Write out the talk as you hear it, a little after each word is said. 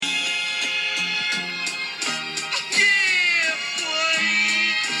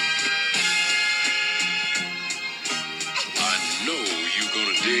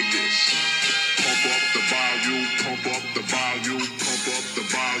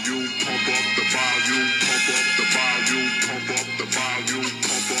volume, pump up the volume, pump up the volume, pump up the volume,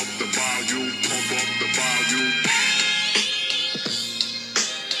 pump up the volume, pump up the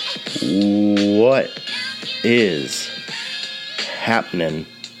volume. What is happening?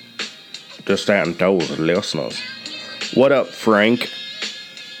 Just and those listeners. What up, Frank?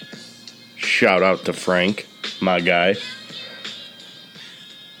 Shout out to Frank, my guy.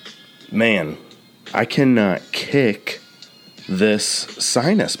 Man, I cannot kick this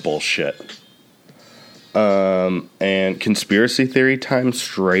sinus bullshit. And conspiracy theory time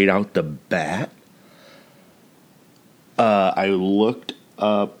straight out the bat. I looked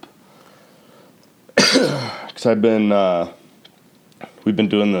up because we've been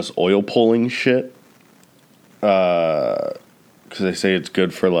doing this oil pulling shit. Because they say it's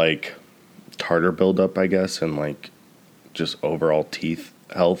good for like tartar buildup, I guess, and like just overall teeth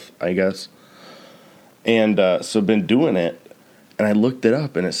health, I guess. And so I've been doing it, and I looked it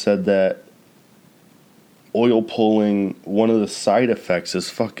up, and it said that oil pulling, one of the side effects is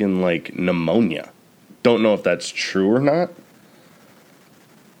fucking like pneumonia. Don't know if that's true or not.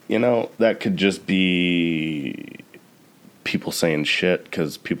 You know, that could just be people saying shit,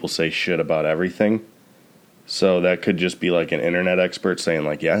 because people say shit about everything. So that could just be like an internet expert saying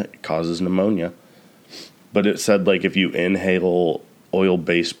like, yeah, it causes pneumonia. But it said like if you inhale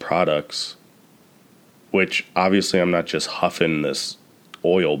oil-based products, which obviously I'm not just huffing this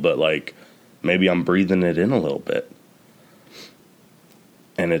oil, but like maybe I'm breathing it in a little bit.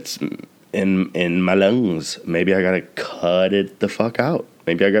 And it's in my lungs. Maybe I gotta cut it the fuck out.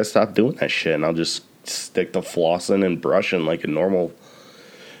 Maybe I gotta stop doing that shit, and I'll just stick to flossing and brushing like a normal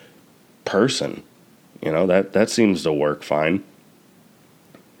person. You know, that seems to work fine.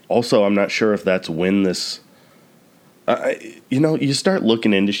 Also, I'm not sure if that's when this... you start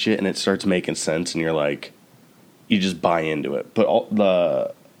looking into shit and it starts making sense, and you're like, you just buy into it.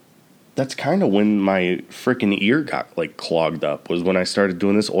 But that's kind of when my freaking ear got like clogged up, was when I started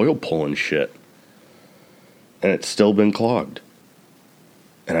doing this oil pulling shit. And it's still been clogged.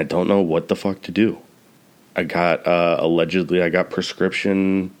 And I don't know what the fuck to do. I got, allegedly, I got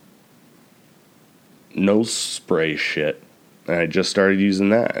prescription nose spray shit. And I just started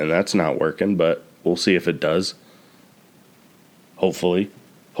using that, and that's not working, but we'll see if it does. Hopefully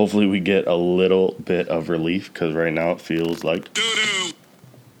we get a little bit of relief, because right now it feels like doo-doo.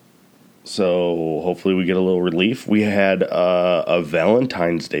 So hopefully we get a little relief. We had a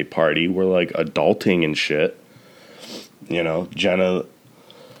Valentine's Day party. We're like adulting and shit. You know, Jenna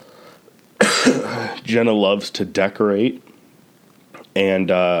loves to decorate, and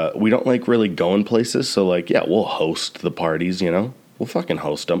we don't like really going places. So like, yeah, we'll host the parties. You know, we'll fucking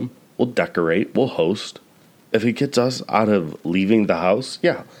host them. We'll decorate. We'll host. If it gets us out of leaving the house,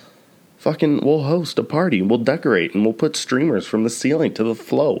 yeah, we'll host a party. We'll decorate, and we'll put streamers from the ceiling to the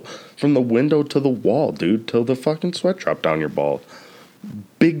flow, from the window to the wall, dude, till the fucking sweat drop down your balls.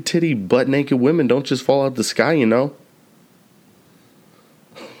 Big-titty, butt-naked women don't just fall out the sky, you know.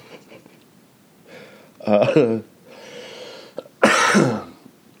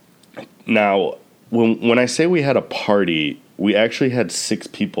 Now, when I say we had a party, we actually had 6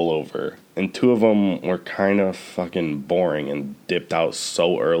 people over. And 2 of them were kind of fucking boring and dipped out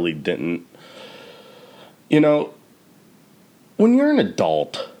so early, didn't... You know, when you're an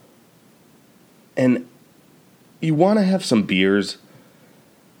adult and you want to have some beers,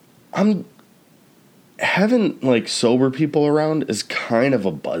 having, like, sober people around is kind of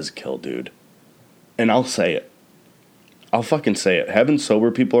a buzzkill, dude. And I'll say it. I'll fucking say it. Having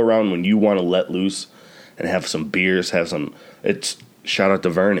sober people around when you want to let loose and have some beers, it's... Shout out to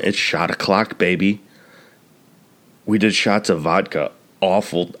Vern. It's shot o'clock, baby. We did shots of vodka.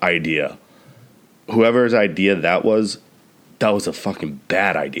 Awful idea. Whoever's idea that was a fucking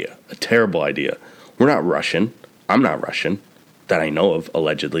bad idea. A terrible idea. We're not Russian. I'm not Russian. That I know of,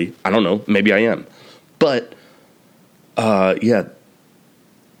 allegedly. I don't know. Maybe I am. But, yeah.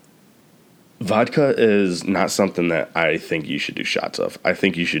 Vodka is not something that I think you should do shots of. I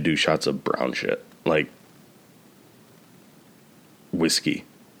think you should do shots of brown shit. Like, whiskey,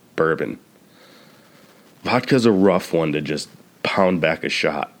 bourbon. Vodka's a rough one to just pound back a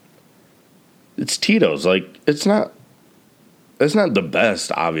shot. It's Tito's. Like, it's not the best,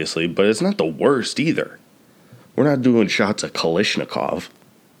 obviously, but it's not the worst either. We're not doing shots of Kalashnikov.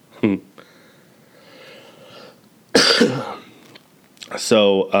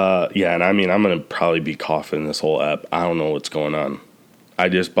 So, yeah, and I mean, I'm going to probably be coughing this whole ep. I don't know what's going on. I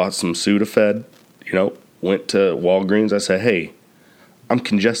just bought some Sudafed, went to Walgreens. I said, hey, I'm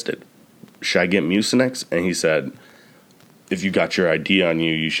congested. Should I get Mucinex? And he said, if you got your ID on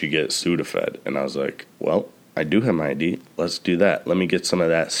you, you should get Sudafed. And I was like, well, I do have my ID. Let's do that. Let me get some of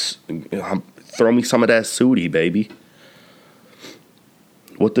that. Throw me some of that sooty, baby.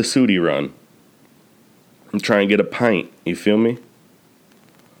 What the sooty run? I'm trying to get a pint. You feel me?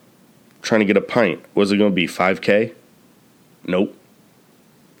 Trying to get a pint. What's it going to be, 5K? Nope.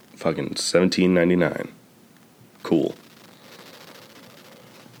 Fucking $17.99. Cool.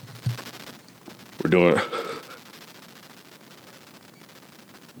 We're doing...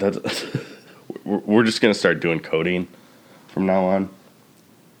 We're just going to start doing codeine from now on.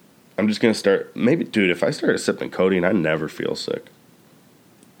 I'm just going to start... Maybe, dude, if I started sipping codeine, I never feel sick.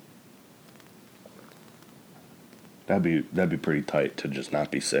 That'd be pretty tight to just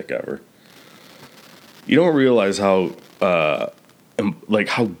not be sick ever. You don't realize how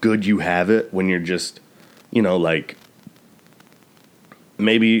how good you have it when you're just, like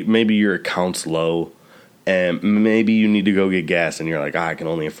maybe your account's low and maybe you need to go get gas and you're like, I can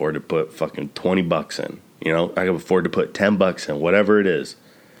only afford to put fucking $20 in. I can afford to put $10 in, whatever it is.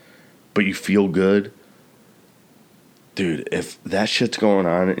 But you feel good. Dude, if that shit's going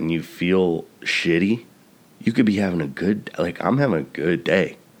on and you feel shitty, you could be having I'm having a good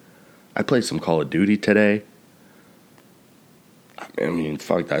day. I played some Call of Duty today. I mean,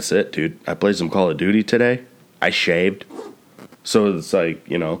 fuck, that's it, dude. I played some Call of Duty today. I shaved. So it's like,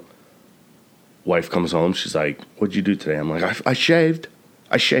 wife comes home. She's like, what'd you do today? I'm like, I shaved.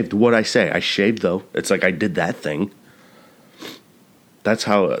 I shaved. What'd I say? I shaved, though. It's like I did that thing. That's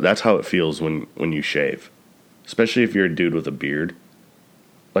how it feels when you shave. Especially if you're a dude with a beard.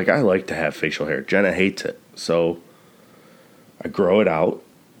 Like, I like to have facial hair. Jenna hates it. So I grow it out.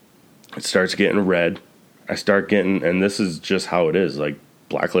 It starts getting red. I start getting, and this is just how it is. Like,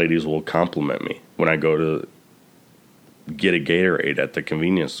 black ladies will compliment me when I go to get a Gatorade at the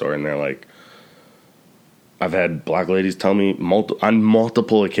convenience store, and they're like, I've had black ladies tell me on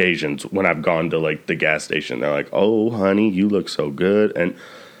multiple occasions when I've gone to, like, the gas station, they're like, oh, honey, you look so good. And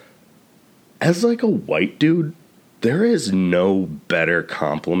as, like, a white dude, there is no better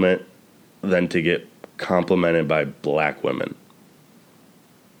compliment than to get complimented by black women.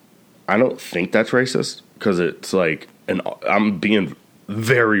 I don't think that's racist, because it's like, and I'm being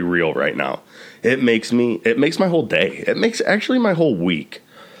very real right now. It makes my whole day. It makes actually my whole week.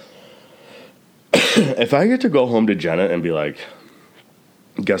 If I get to go home to Jenna and be like,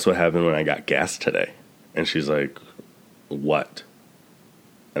 guess what happened when I got gas today? And she's like, what?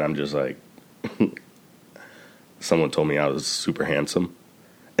 And I'm just like, someone told me I was super handsome.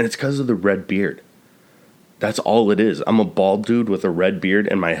 And it's because of the red beard. That's all it is. I'm a bald dude with a red beard,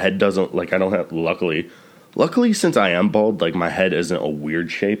 and my head doesn't, I don't have, luckily, since I am bald, my head isn't a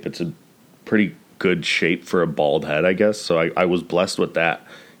weird shape. It's a pretty good shape for a bald head, I guess. So I was blessed with that,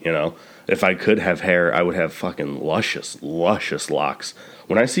 If I could have hair, I would have fucking luscious locks.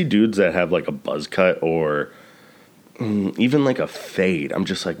 When I see dudes that have, a buzz cut or even, a fade, I'm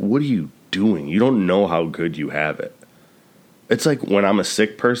just like, what are you doing? You don't know how good you have it. It's like when I'm a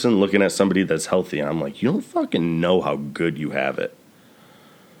sick person looking at somebody that's healthy, and I'm like, you don't fucking know how good you have it.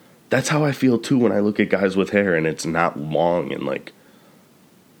 That's how I feel, too, when I look at guys with hair, and it's not long, and,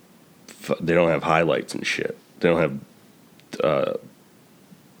 they don't have highlights and shit. They don't have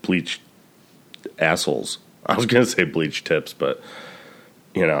bleached assholes. I was going to say bleached tips, but,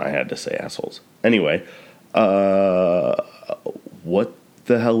 I had to say assholes. Anyway, what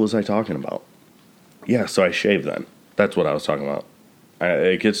the hell was I talking about? Yeah, so I shaved then. That's what I was talking about.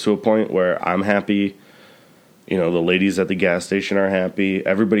 It gets to a point where I'm happy. The ladies at the gas station are happy.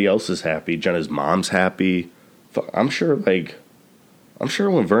 Everybody else is happy. Jenna's mom's happy. I'm sure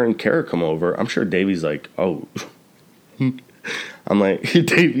when Vern and Kara come over, I'm sure Davey's like, oh. I'm like,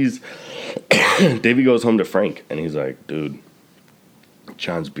 Davey goes home to Frank, and he's like, dude,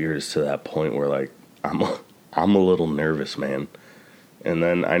 John's beard is to that point where, I'm a little nervous, man. And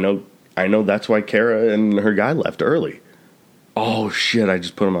then I know that's why Kara and her guy left early. Oh, shit, I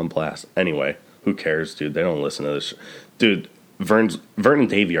just put him on blast. Anyway, who cares, dude? They don't listen to this. Dude, Vern and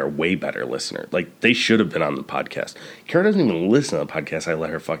Davey are way better listeners. They should have been on the podcast. Kara doesn't even listen to the podcast. I let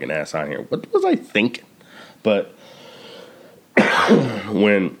her fucking ass on here. What was I thinking? But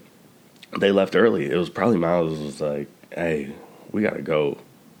when they left early, it was probably Miles was like, hey, we got to go.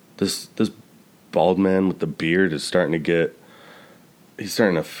 This bald man with the beard is starting to he's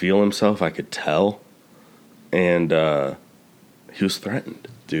starting to feel himself, I could tell. And he was threatened,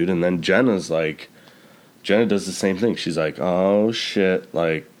 dude. And then Jenna does the same thing. She's like, oh, shit.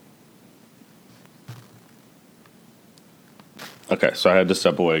 Okay, so I had to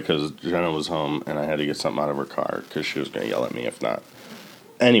step away because Jenna was home, and I had to get something out of her car because she was going to yell at me if not.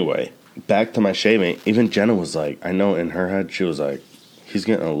 Anyway, back to my shaving. Even Jenna was like, I know in her head, she was like, he's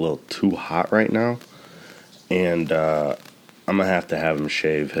getting a little too hot right now. and I'm gonna have to have him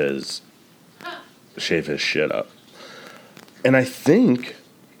shave his shit up. And I think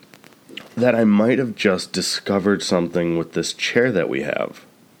that I might have just discovered something with this chair that we have.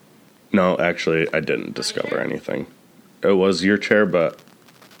 No, actually, I didn't discover anything. It was your chair, but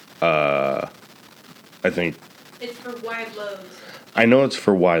I think... It's for wide loads. I know it's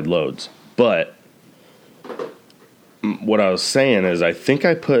for wide loads, but what I was saying is I think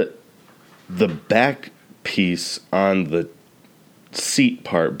I put the back piece on the seat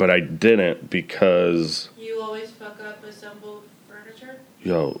part, but I didn't because... You always fuck up assembled furniture?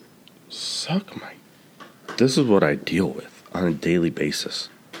 Yo, suck my... This is what I deal with on a daily basis.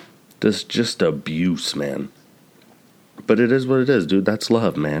 This is just abuse, man. But it is what it is, dude. That's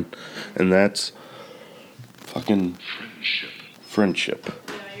love, man. And that's fucking friendship.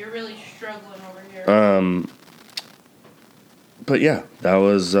 Yeah, you're really struggling over here. But yeah, that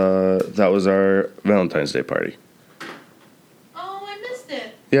was our Valentine's Day party. Oh, I missed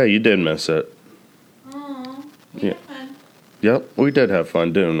it. Yeah, you did miss it. Oh, we Yeah. had fun. Yep, we did have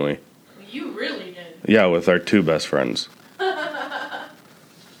fun, didn't we? You really did. Yeah, with our two best friends.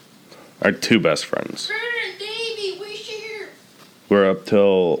 Our two best friends. Bert and Davey, we share. We're up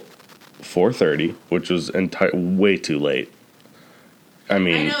till 4:30, which was way too late. I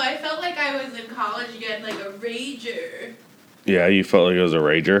mean... I know, I felt like I was in college getting like a rager. Yeah, you felt like it was a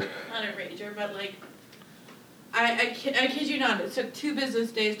rager? Not a rager, but like... I kid you not, it took 2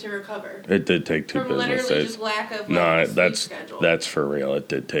 business days to recover. It did take 2 From business literally days. just lack of No, sleep schedule. that's for real. It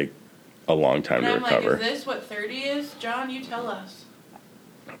did take a long time and to I'm recover. like, is this what 30 is? John, you tell us.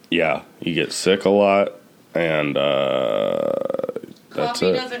 Yeah, you get sick a lot, and that's Coffee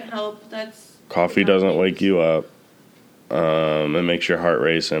it. doesn't help. Coffee doesn't wake you up. It makes your heart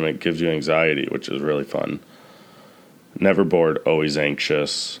race, and it gives you anxiety, which is really fun. Never bored, always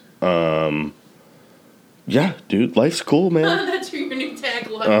anxious. Yeah, dude, life's cool, man. That's your new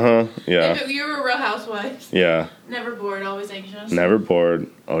tagline. Yeah. If you were Real Housewives. Yeah. Never bored, always anxious. Never bored,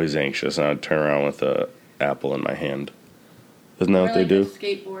 always anxious, and I'd turn around with a apple in my hand. Isn't that Or what they like do? a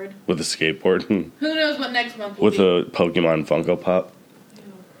skateboard. With a skateboard. Who knows what next month will With be. a Pokemon Funko Pop.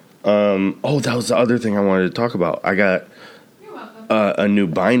 Ew. Oh, that was the other thing I wanted to talk about. I got You're welcome. a new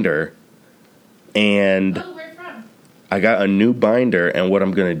binder, and Oh, where from? I got a new binder, and what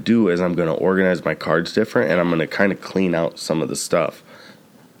I'm going to do is I'm going to organize my cards different, and I'm going to kind of clean out some of the stuff.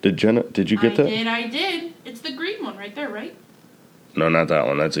 Did you get that? I did. It's the green one right there, right? No, not that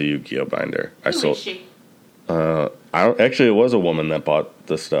one. That's a Yu-Gi-Oh binder. Who is she? Actually, it was a woman that bought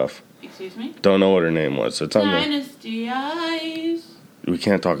the stuff. Excuse me? Don't know what her name was. It's on the... Dynasty Eyes. We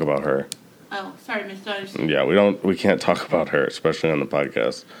can't talk about her. Oh, sorry, Miss Dynasty. Yeah, we can't talk about her, especially on the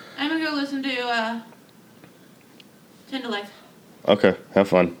podcast. I'm gonna go listen to, 10 to Life. Okay, have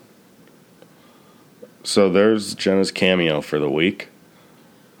fun. So there's Jenna's cameo for the week.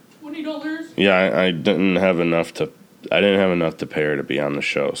 $20. Yeah, I didn't have enough to pay her to be on the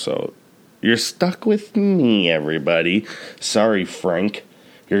show, so you're stuck with me, everybody. Sorry, Frank.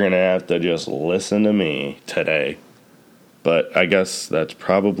 You're gonna have to just listen to me today. But I guess that's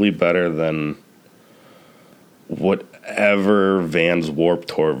probably better than whatever Vans Warped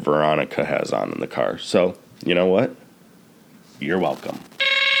Tour Veronica has on in the car. So, you know what? You're welcome.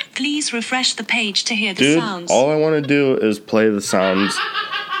 Please refresh the page to hear the Dude, sounds. all I want to do is play the sounds.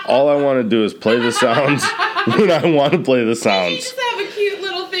 All I want to do is play the sounds when I want to play the You sounds. just have a cute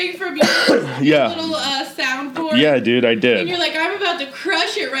little thing from your Yeah. little soundboard. Yeah, dude, I And did. you're like, I'm about to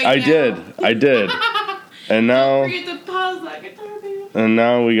crush it right now. I did. And now... Don't forget to pause that guitar, baby. And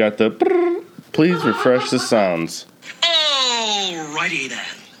now we got the... Please refresh the sounds. Alrighty then.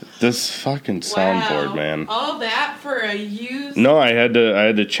 This fucking soundboard, Wow. man. All that for a used... No, I had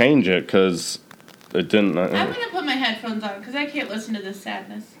to change it because it didn't... I'm going to put my headphones on because I can't listen to this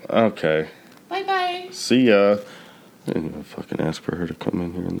sadness. Okay. Bye-bye. See ya. I didn't even fucking ask for her to come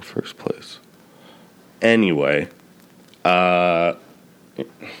in here in the first place. Anyway.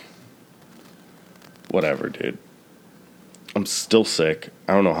 Whatever, dude. I'm still sick.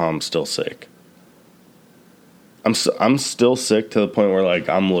 I don't know how I'm still sick. I'm still sick to the point where, like,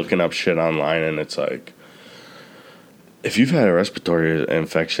 I'm looking up shit online and it's like, if you've had a respiratory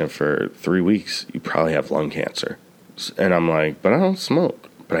infection for 3 weeks, you probably have lung cancer. And I'm like, but I don't smoke.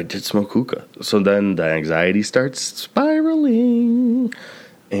 But I did smoke hookah. So then the anxiety starts spiraling.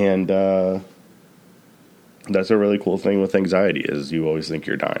 And that's a really cool thing with anxiety is you always think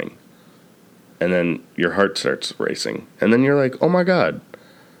you're dying. And then your heart starts racing. And then you're like, oh my God,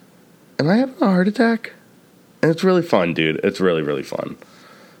 am I having a heart attack? And it's really fun, dude. It's really, really fun.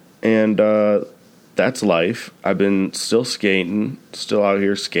 And that's life. I've been still skating, still out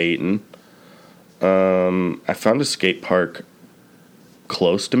here skating. I found a skate park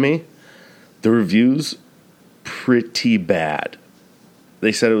close to me. The reviews, pretty bad.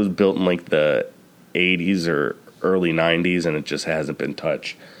 They said it was built in like the 80s or early 90s, and it just hasn't been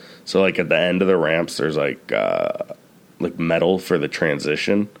touched. So like at the end of the ramps, there's like metal for the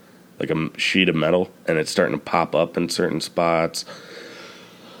transition, like a sheet of metal, and it's starting to pop up in certain spots.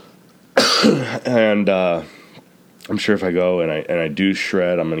 And I'm sure if I go and I do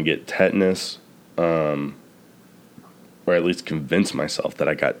shred, I'm gonna get tetanus, or at least convince myself that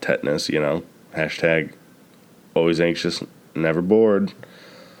I got tetanus. You know, hashtag always anxious, never bored.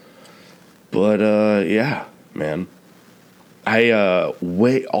 But yeah, man. I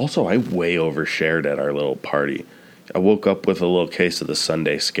way overshared at our little party. I woke up with a little case of the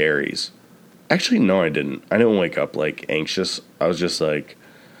Sunday scaries. Actually, no, I didn't. I didn't wake up like anxious. I was just like,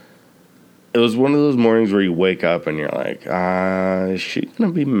 it was one of those mornings where you wake up and you're like, is she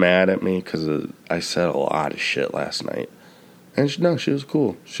gonna be mad at me because I said a lot of shit last night? And she was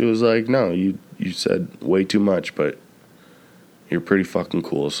cool. She was like, no, you said way too much, but you're pretty fucking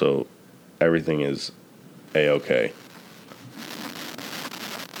cool, so everything is A-okay.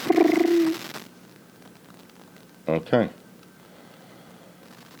 Okay.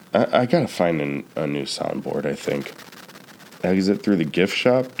 I gotta find a new soundboard, I think. Exit through the gift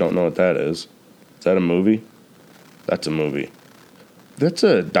shop? Don't know what that is. Is that a movie? That's a movie. That's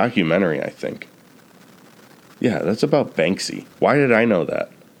a documentary, I think. Yeah, that's about Banksy. Why did I know that?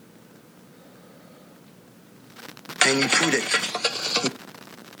 And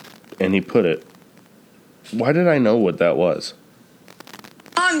he put it. Why did I know what that was?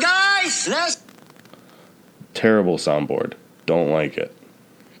 Come on, guys! Let's... Terrible soundboard. Don't like it.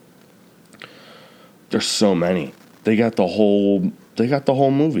 There's so many. They got the whole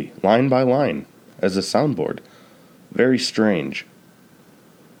movie, line by line, as a soundboard. Very strange.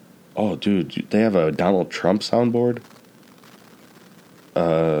 Oh, dude, they have a Donald Trump soundboard.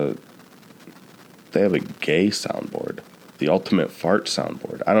 They have a gay soundboard. The ultimate fart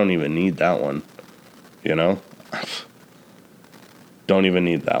soundboard. I don't even need that one. You know? Don't even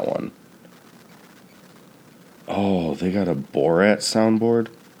need that one. Oh, they got a Borat soundboard?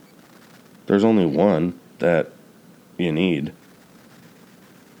 There's only one that you need.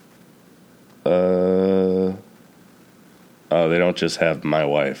 Oh, they don't just have my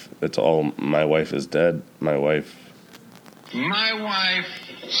wife. It's all my wife is dead. My wife,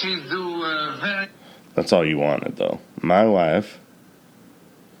 she do very... That's all you wanted, though. My wife.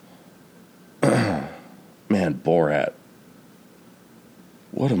 Man, Borat.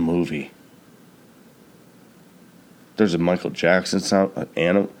 What a movie. There's a Michael Jackson sound,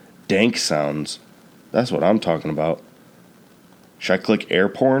 dank sounds. That's what I'm talking about. Should I click air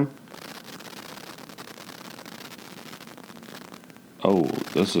porn? Oh,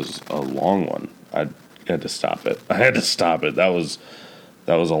 this is a long one. I had to stop it. That was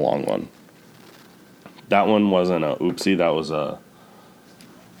a long one. That one wasn't a oopsie. That was a...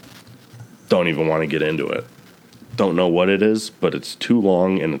 Don't even want to get into it. Don't know what it is, but it's too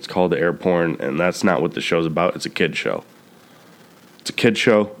long, and it's called air porn, and that's not what the show's about. It's a kid show. It's a kid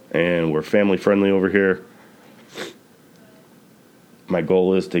show, and we're family friendly over here. My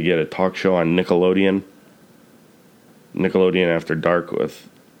goal is to get a talk show on Nickelodeon. Nickelodeon After Dark with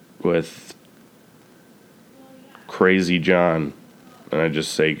Crazy John. And I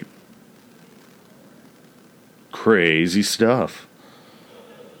just say crazy stuff.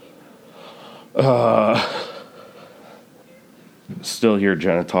 Still hear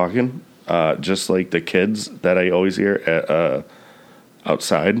Jenna talking. Just like the kids that I always hear at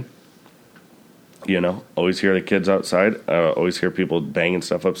outside. You know, always hear the kids outside. Always hear people banging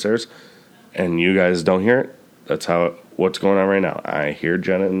stuff upstairs. And you guys don't hear it. That's what's going on right now. I hear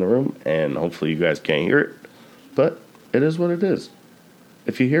Jenna in the room, and hopefully you guys can't hear it. But it is what it is.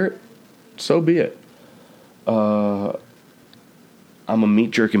 If you hear it, so be it. I'm a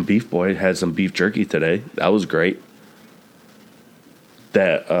meat jerking beef boy. Had some beef jerky today. That was great.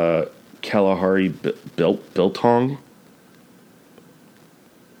 That Kalahari biltong.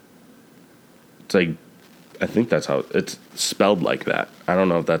 It's like, I think that's how it's spelled, like that. I don't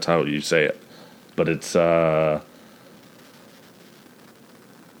know if that's how you say it, but it's I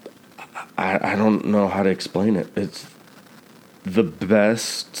don't know how to explain it. It's the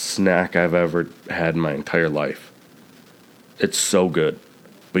best snack I've ever had in my entire life. It's so good,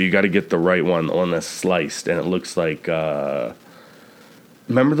 but you got to get the right one, the one that's sliced, and it looks like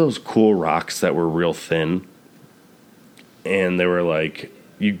remember those cool rocks that were real thin, and they were like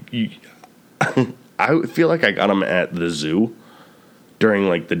you I feel like I got them at the zoo during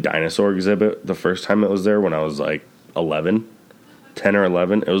like the dinosaur exhibit the first time it was there when I was like 10 or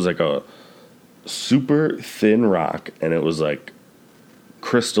 11. It was like super thin rock, and it was like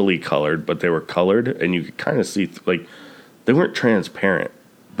crystally colored, but they were colored, and you could kind of see, like, they weren't transparent,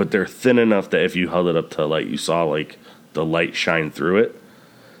 but they're thin enough that if you held it up to light, you saw, like, the light shine through it.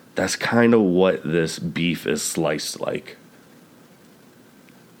 That's kind of what this beef is sliced like.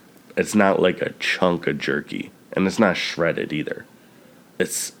 It's not like a chunk of jerky, and it's not shredded either.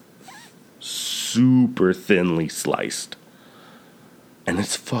 It's super thinly sliced, and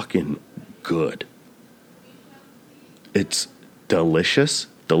it's fucking good. It's delicious.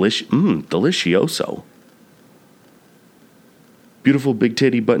 Delicioso. Beautiful big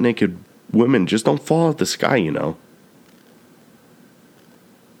titty butt naked women just don't fall out the sky, you know.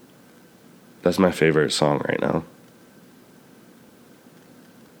 That's my favorite song right now.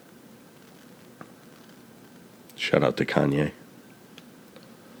 Shout out to Kanye.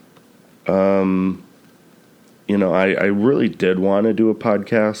 You know, I really did want to do a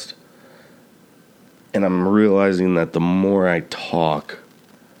podcast, and I'm realizing that the more I talk,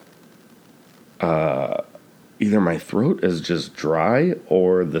 either my throat is just dry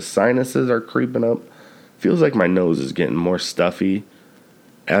or the sinuses are creeping up. Feels like my nose is getting more stuffy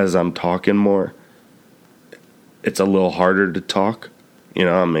as I'm talking more. It's a little harder to talk. You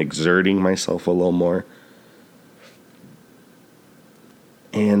know, I'm exerting myself a little more.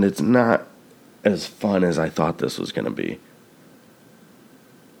 And it's not as fun as I thought this was going to be.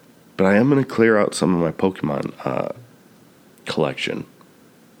 But I am going to clear out some of my Pokemon collection.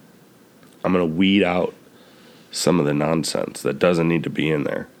 I'm going to weed out some of the nonsense that doesn't need to be in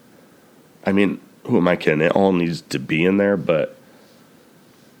there. I mean, who am I kidding? It all needs to be in there, but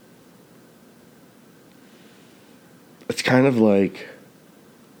it's kind of like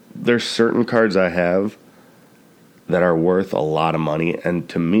there's certain cards I have that are worth a lot of money, and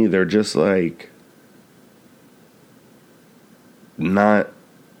to me they're just like they're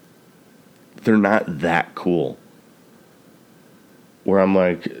not that cool. Where I'm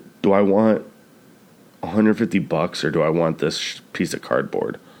like, do I want $150 or do I want this piece of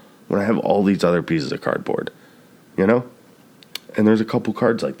cardboard when I have all these other pieces of cardboard, you know? And there's a couple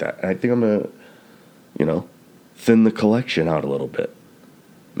cards like that. I think I'm gonna, you know, thin the collection out a little bit.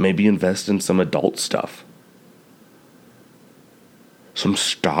 Maybe invest in some adult stuff. Some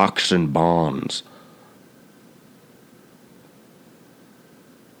stocks and bonds.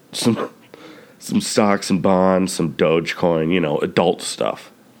 Some stocks and bonds, some Dogecoin, you know, adult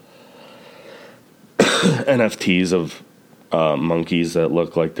stuff. NFTs of monkeys that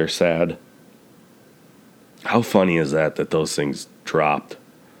look like they're sad. How funny is that those things dropped?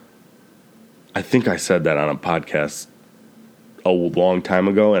 I think I said that on a podcast a long time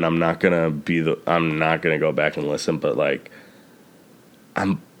ago, and I'm not gonna go back and listen, but like,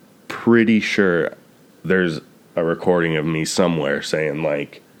 I'm pretty sure there's a recording of me somewhere saying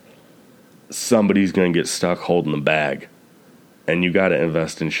like, somebody's gonna get stuck holding the bag, and you gotta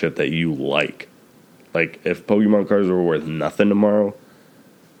invest in shit that you like. Like, if Pokemon cards were worth nothing tomorrow,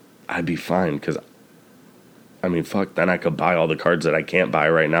 I'd be fine, because I mean, fuck, then I could buy all the cards that I can't buy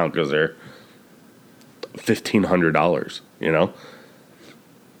right now because they're $1,500, you know?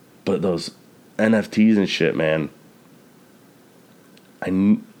 But those NFTs and shit, man,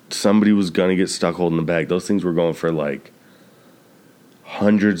 somebody was gonna get stuck holding the bag. Those things were going for like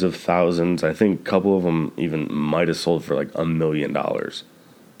hundreds of thousands. I think a couple of them even might have sold for like $1 million.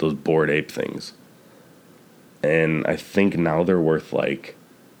 Those Bored Ape things. And I think now they're worth like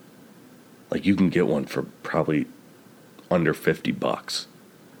you can get one for probably under $50.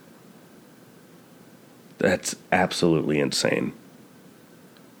 That's absolutely insane.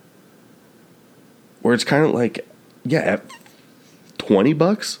 Where it's kind of like, yeah, at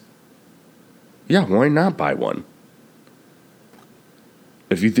 $20, yeah, why not buy one?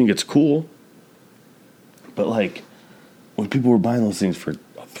 If you think it's cool. But like, when people were buying those things for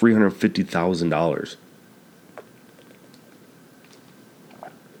 $350,000,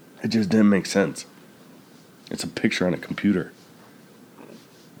 it just didn't make sense. It's a picture on a computer.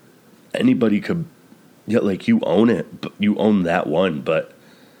 Anybody could, yeah, like, you own it, but you own that one, but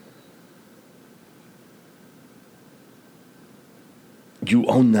you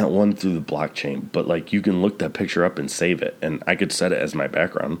own that one through the blockchain, but like, you can look that picture up and save it, and I could set it as my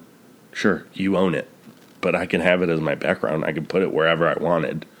background. Sure, you own it, but I can have it as my background. I can put it wherever I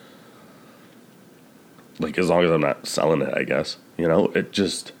wanted. Like, as long as I'm not selling it, I guess. You know, it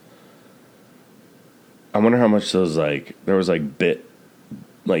just, I wonder how much those, like, there was like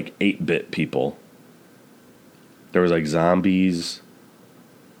 8-bit people. There was like zombies.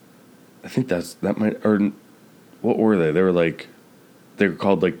 I think that might, or what were they? They were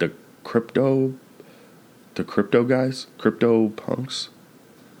called like the crypto guys, crypto punks.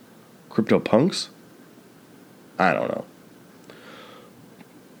 CryptoPunks? I don't know.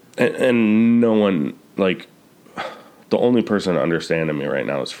 And no one, like, the only person understanding me right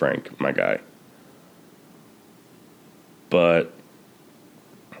now is Frank, my guy. But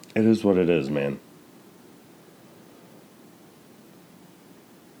it is what it is, man.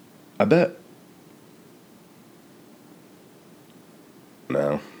 I bet.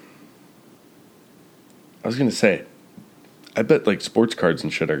 No. I was going to say, I bet, like, sports cards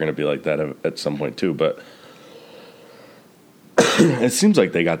and shit are going to be like that at some point, too, but it seems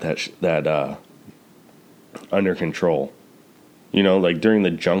like they got that under control. You know, like, during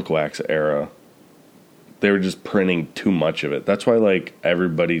the junk wax era, they were just printing too much of it. That's why, like,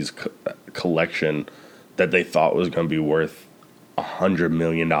 everybody's collection that they thought was going to be worth $100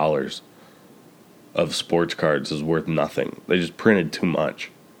 million of sports cards is worth nothing. They just printed too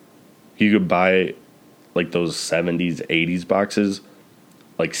much. You could buy, like, those 70s, 80s boxes,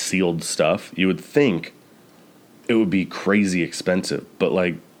 like, sealed stuff. You would think it would be crazy expensive. But,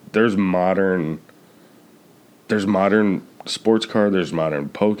 like, there's modern sports card, there's modern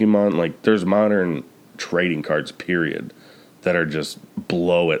Pokemon, like, there's modern trading cards, period, that are just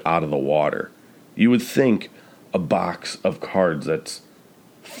blow it out of the water. You would think a box of cards that's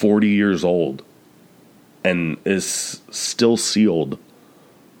 40 years old and is still sealed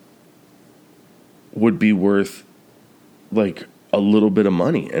would be worth, like, a little bit of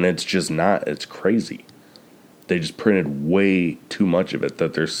money, and it's just not. It's crazy. They just printed way too much of it,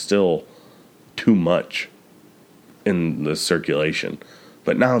 that there's still too much in the circulation.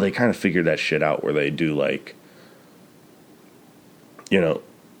 But now they kind of figured that shit out, where they do, like, you know,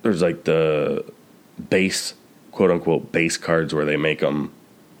 there's, like, the base, quote-unquote, base cards where they make them,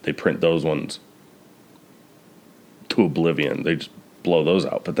 they print those ones to oblivion. They just blow those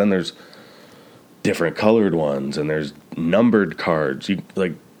out. But then there's different colored ones, and there's numbered cards. You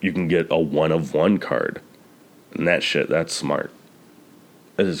can get a 1-of-1 card. And that shit, that's smart.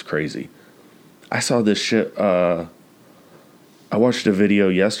 It is crazy. I saw this shit, I watched a video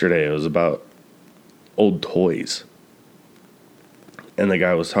yesterday. It was about old toys. And the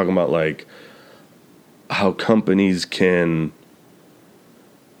guy was talking about, like, how companies can,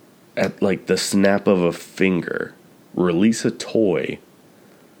 at, like, the snap of a finger, release a toy.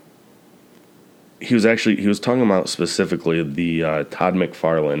 He was talking about specifically the Todd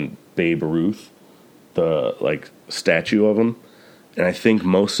McFarlane Babe Ruth, the, like, statue of him. And I think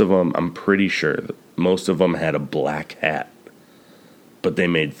most of them, I'm pretty sure, that most of them had a black hat. But they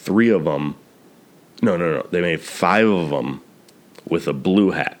made 3 of them. No. They made 5 of them with a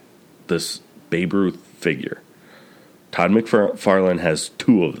blue hat. This Babe Ruth figure. Todd McFarlane has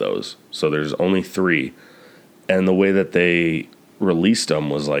 2 of those. So there's only 3. And the way that they released them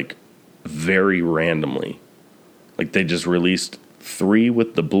was, like, very randomly. Like, they just released 3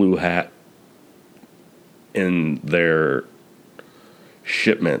 with the blue hat in their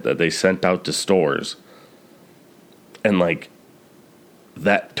shipment that they sent out to stores. And, like,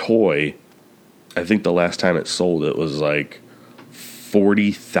 that toy, I think the last time it sold, it was like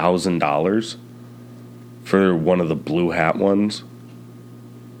 $40,000 for one of the blue hat ones.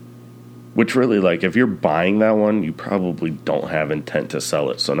 Which really, like, if you're buying that one, you probably don't have intent to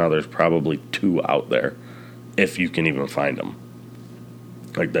sell it. So now there's probably 2 out there, if you can even find them.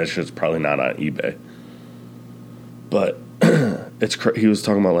 Like, that shit's probably not on eBay. But he was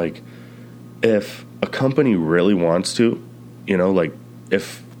talking about, like, if a company really wants to, you know, like,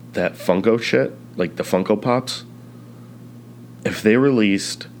 if that Funko shit, like the Funko Pops, if they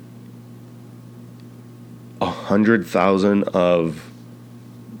released 100,000 of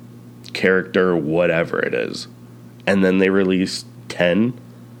character whatever it is, and then they released 10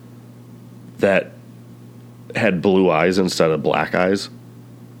 that had blue eyes instead of black eyes,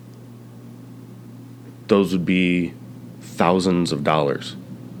 those would be thousands of dollars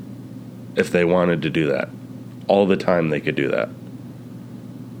if they wanted to do that. All the time they could do that.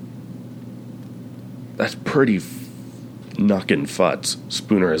 That's pretty knuckin' futs.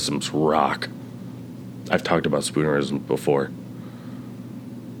 Spoonerisms rock. I've talked about spoonerisms before.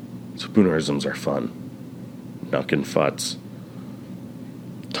 Spoonerisms are fun. Knuckin' futs.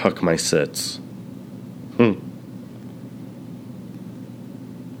 Tuck my sits.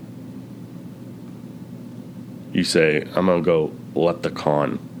 You say, I'm gonna go let the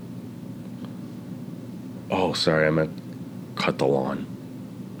con. Oh, sorry, I meant cut the lawn.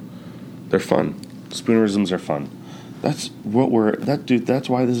 They're fun. Spoonerisms are fun. That's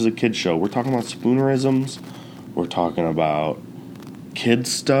why this is a kid show. We're talking about spoonerisms. We're talking about kid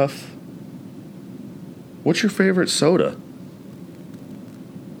stuff. What's your favorite soda?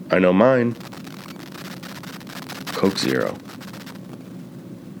 I know mine. Coke Zero.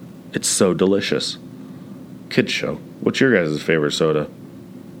 It's so delicious. Kids show. What's your guys' favorite soda?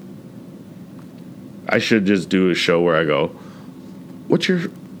 I should just do a show where I go, what's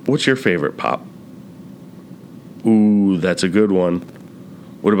your favorite pop? Ooh, that's a good one.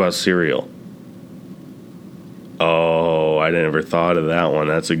 What about cereal? Oh, I never thought of that one.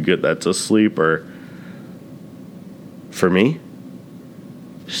 That's a sleeper. For me,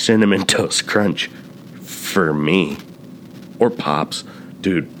 Cinnamon Toast Crunch. For me. Or Pops.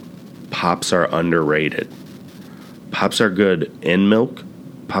 Dude, Pops are underrated. Pops are good in milk.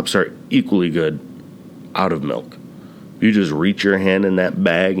 Pops are equally good out of milk. You just reach your hand in that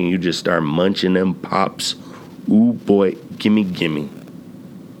bag and you just start munching them Pops. Ooh, boy, gimme.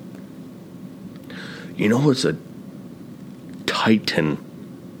 You know what's a titan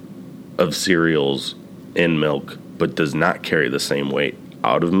of cereals in milk, but does not carry the same weight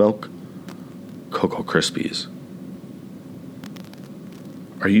out of milk? Cocoa Krispies.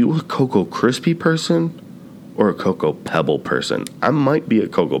 Are you a Cocoa Krispie person or a Cocoa Pebble person? I might be a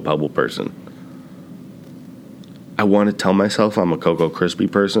Cocoa Pebble person. I want to tell myself I'm a Cocoa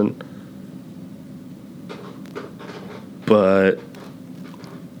Krispie person, but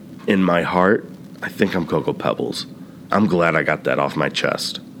in my heart, I think I'm Cocoa Pebbles. I'm glad I got that off my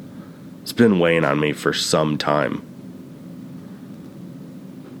chest. It's been weighing on me for some time.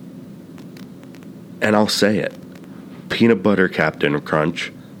 And I'll say it. Peanut Butter Captain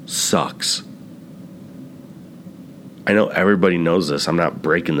Crunch sucks. I know everybody knows this. I'm not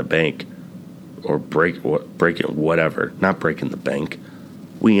breaking the bank. Or breaking whatever. Not breaking the bank.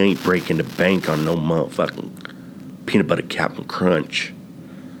 We ain't breaking the bank on no motherfucking Peanut Butter Captain Crunch.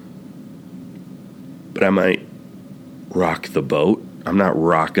 But I might rock the boat. I'm not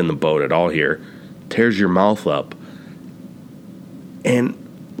rocking the boat at all here. Tears your mouth up.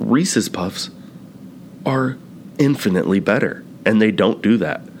 And Reese's Puffs are infinitely better. And they don't do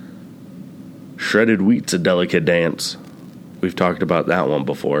that. Shredded wheat's a delicate dance. We've talked about that one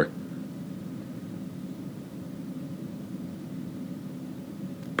before.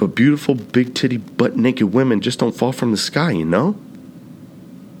 But beautiful, big-titty, butt-naked women just don't fall from the sky, you know?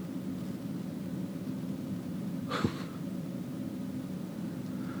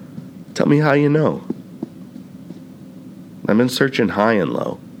 Tell me how you know. I've been searching high and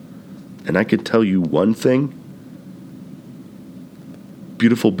low. And I can tell you one thing.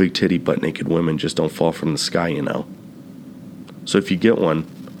 Beautiful, big-titty, butt-naked women just don't fall from the sky, you know? So if you get one,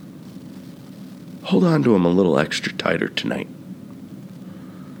 hold on to them a little extra tighter tonight.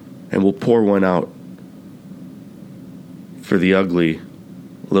 And we'll pour one out for the ugly,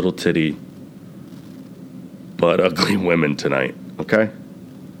 little titty, but ugly women tonight, okay?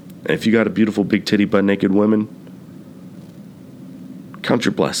 And if you got a beautiful, big titty, butt naked woman, count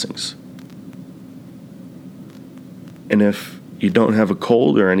your blessings. And if you don't have a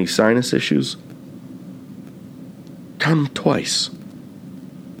cold or any sinus issues, count them twice.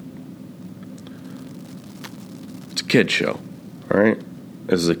 It's a kid show, all right?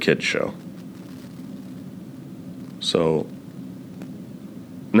 This is a kid show. So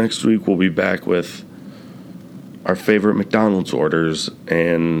next week we'll be back with our favorite McDonald's orders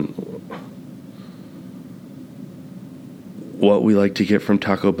and what we like to get from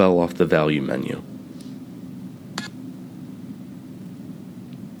Taco Bell off the value menu.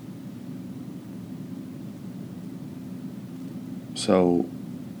 So,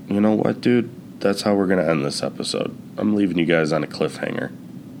 you know what, dude? That's how we're going to end this episode. I'm leaving you guys on a cliffhanger.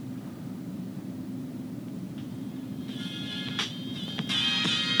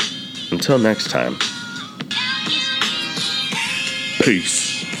 Until next time.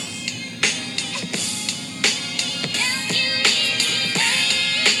 Peace.